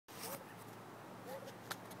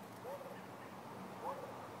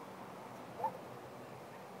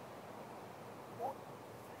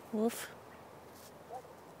Woof.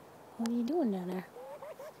 What are you doing down there?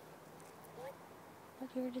 Thought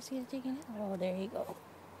you were just gonna take a nap. Oh, there you go.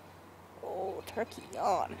 Oh, turkey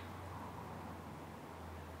yawn.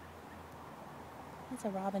 That's a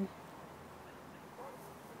robin.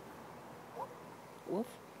 Woof.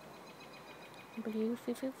 Bloof,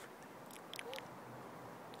 woof, woof.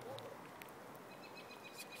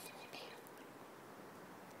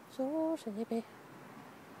 So sleepy.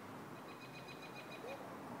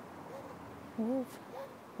 Woof.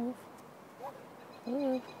 Woof.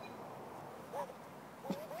 Woof.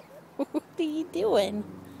 What are you doing?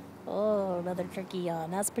 Oh, another turkey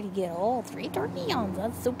yawn. That's pretty good. Oh, 3 turkey yawns.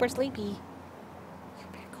 That's super sleepy. You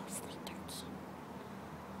better go to sleep, turkey.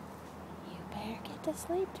 You better get to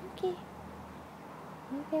sleep, turkey.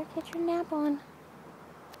 You better get your nap on.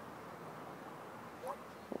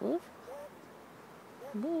 Woof.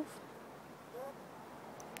 Woof.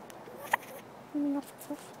 Meow,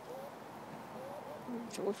 woof.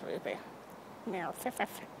 So sleepy. Meow, fiff,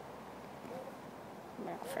 fiff.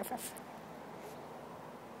 Meow, fiff, fiff.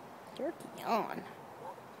 Turkey yawn.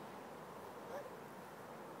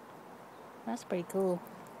 That's pretty cool.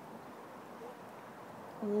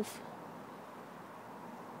 Woof.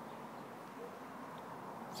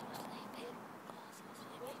 So sleepy. Oh, so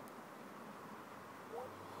sleepy.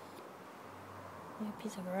 You have a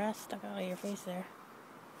piece of grass stuck out of your face there.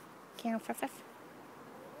 Can't fiff, fiff.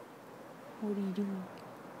 What are you doing?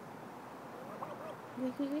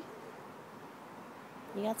 Wait, wait, wait.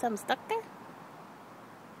 You got something stuck there?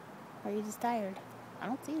 Or are you just tired? I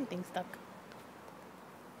don't see anything stuck.